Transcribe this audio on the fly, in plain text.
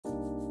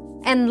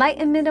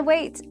Enlightenment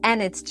awaits,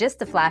 and it's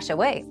just a flash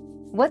away.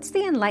 What's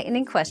the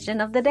enlightening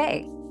question of the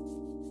day?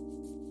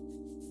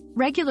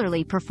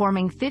 Regularly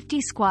performing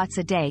 50 squats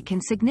a day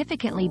can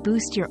significantly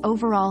boost your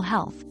overall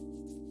health.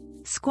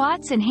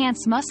 Squats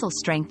enhance muscle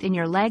strength in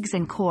your legs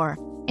and core,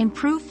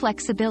 improve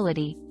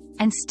flexibility,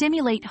 and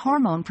stimulate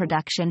hormone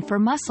production for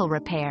muscle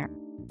repair.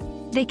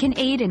 They can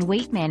aid in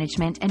weight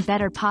management and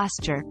better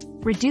posture,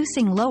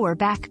 reducing lower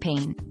back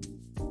pain.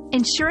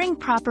 Ensuring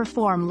proper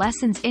form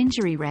lessens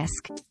injury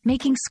risk,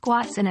 making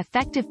squats an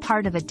effective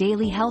part of a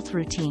daily health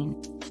routine.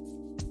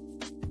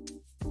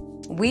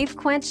 We've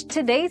quenched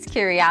today's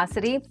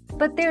curiosity,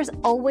 but there's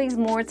always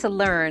more to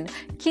learn.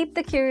 Keep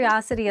the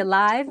curiosity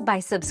alive by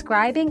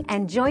subscribing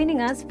and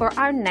joining us for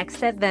our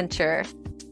next adventure.